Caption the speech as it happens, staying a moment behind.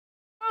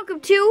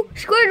Welcome to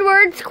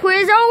Squidward's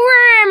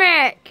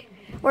Quiz-O-Ramic,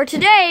 where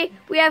today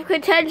we have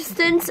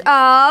contestants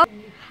of...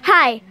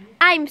 Hi,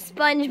 I'm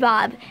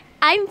SpongeBob.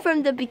 I'm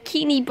from the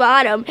Bikini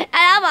Bottom, and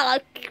I'm on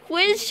a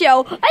quiz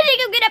show. I think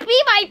I'm gonna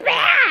pee my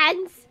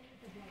pants!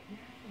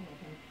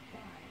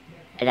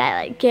 And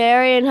I like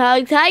Gary and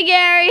hugs. Hi,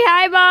 Gary.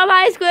 Hi, Mom.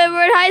 Hi,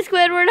 Squidward. Hi,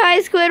 Squidward.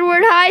 Hi,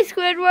 Squidward. Hi,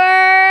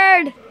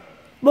 Squidward.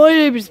 My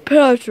name is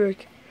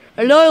Patrick,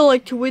 and I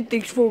like to win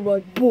things for my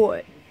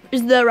boy.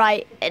 Is that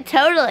right?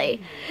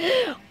 Totally.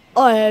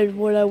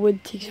 When I win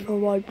things for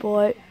my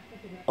boy,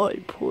 I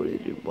put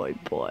it in my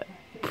butt.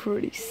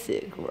 Pretty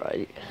sick,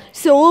 right?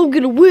 So I'm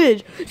gonna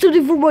win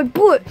something for my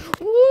boy.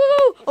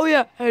 Woo! Oh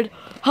yeah, and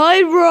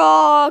hi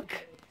rock.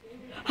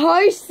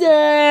 Hi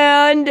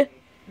sand.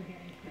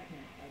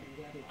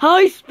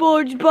 Hi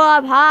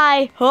SpongeBob.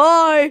 Hi.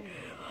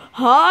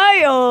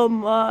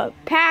 Hi,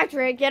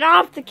 Patrick, get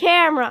off the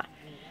camera.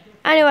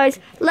 Anyways,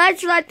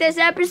 let's let this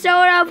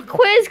episode of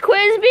Quiz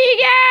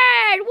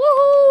begin!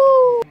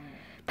 Woohoo!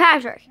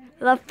 Patrick,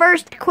 the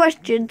first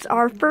questions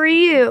are for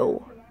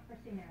you.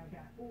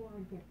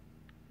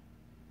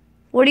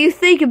 What do you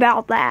think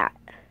about that?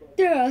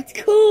 yeah, it's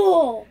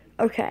cool.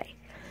 Okay,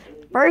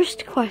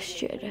 first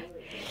question.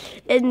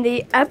 In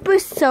the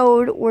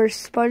episode where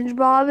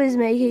SpongeBob is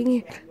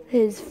making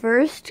his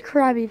first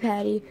Krabby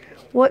Patty,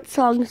 what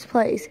songs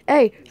plays?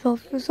 A.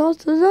 Living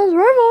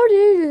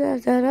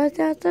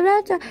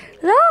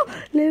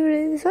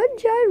in the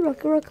sunshine,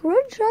 rock,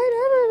 sunshine.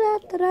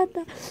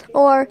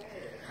 Or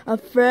a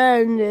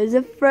friend is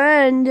a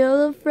friend,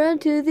 till the friend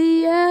to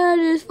the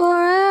end is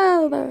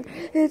forever.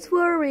 It's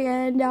worry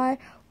and I,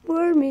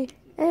 wormy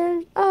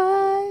and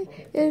I,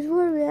 it's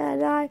wormy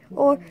and I.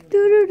 Or do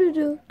do do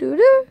do do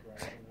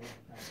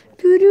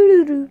do do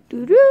do do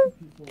do do.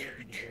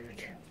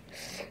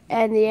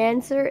 And the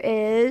answer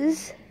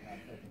is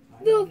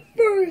The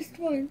first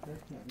one.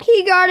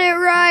 he got it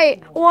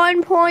right.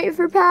 1 point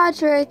for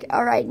Patrick.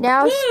 All right,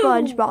 now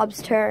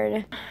SpongeBob's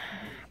turn.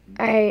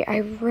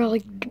 I really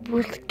don't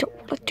want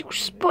to do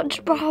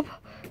SpongeBob,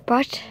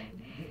 but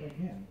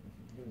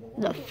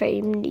the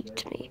fame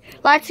needs me.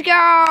 Let's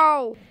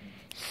go!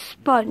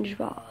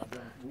 SpongeBob.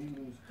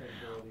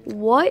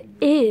 What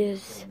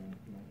is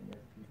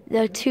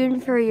the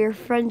tune for your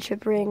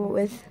friendship ring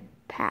with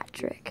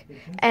Patrick?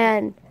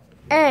 And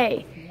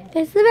A,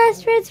 it's the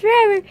best friends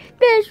forever,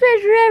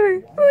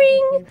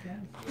 ring.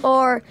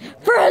 Or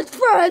friends,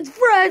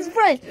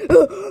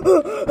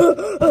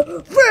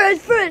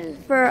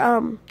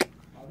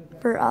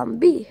 for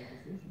B.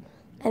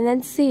 And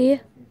then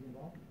C,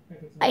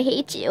 I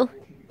hate you.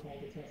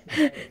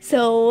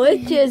 So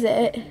which is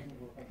it?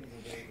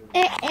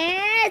 It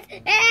is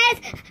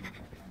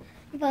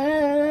the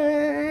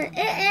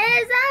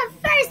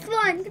first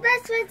one. The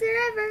best friends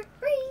forever.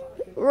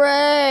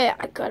 Hooray,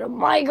 I got a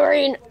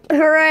migraine.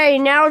 Hooray,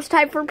 now it's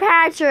time for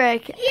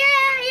Patrick. Yeah,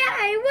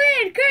 I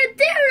win. Good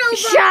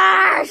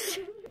Shush!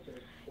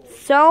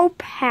 So,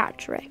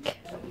 Patrick,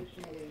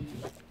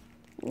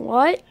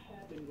 what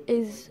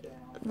is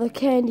the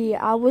candy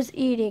I was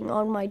eating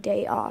on my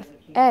day off?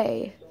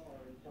 A,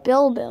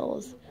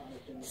 Bills,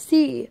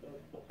 C,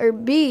 or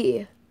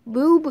B,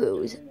 Boo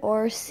Boos,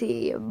 or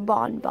C,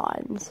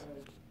 Bonbons?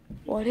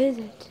 What is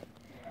it?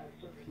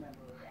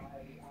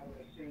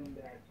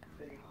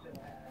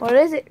 What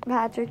is it,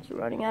 Patrick? You're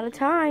running out of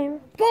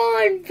time.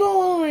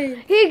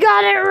 Bonbon. He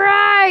got it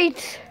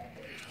right!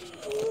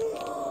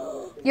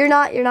 You're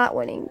not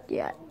winning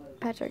yet,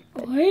 Patrick.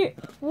 Wait.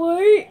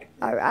 Alright,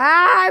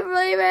 I'm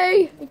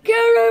leaving!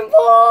 Get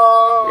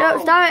involved. No,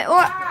 stop it!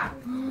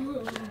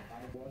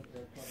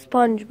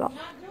 SpongeBob.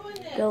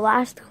 The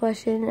last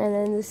question and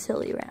then the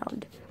silly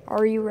round.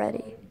 Are you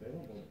ready?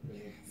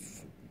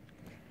 Yes.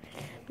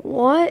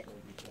 What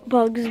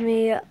bugs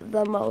me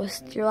the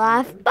most? Your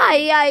laugh,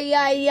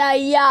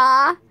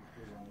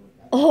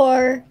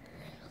 or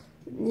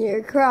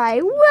your cry,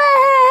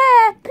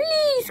 wah,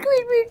 please,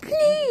 Squidward,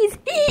 please,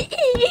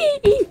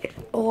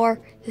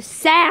 or the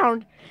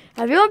sound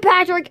of you and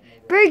Patrick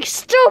being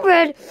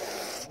stupid.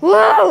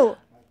 Whoa!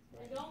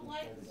 I don't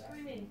like the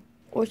screaming.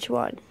 Which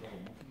one?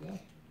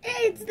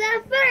 It's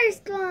the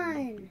first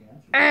one.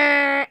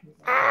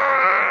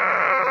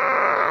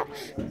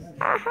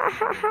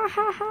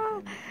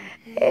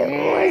 It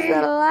was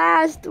the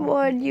last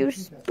one, you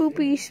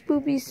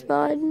spoopy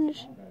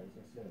sponge.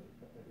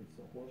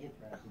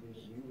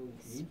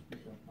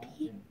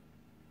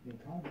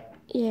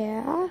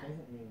 Yeah.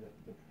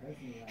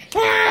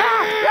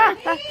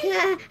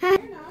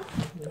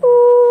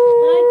 Ooh.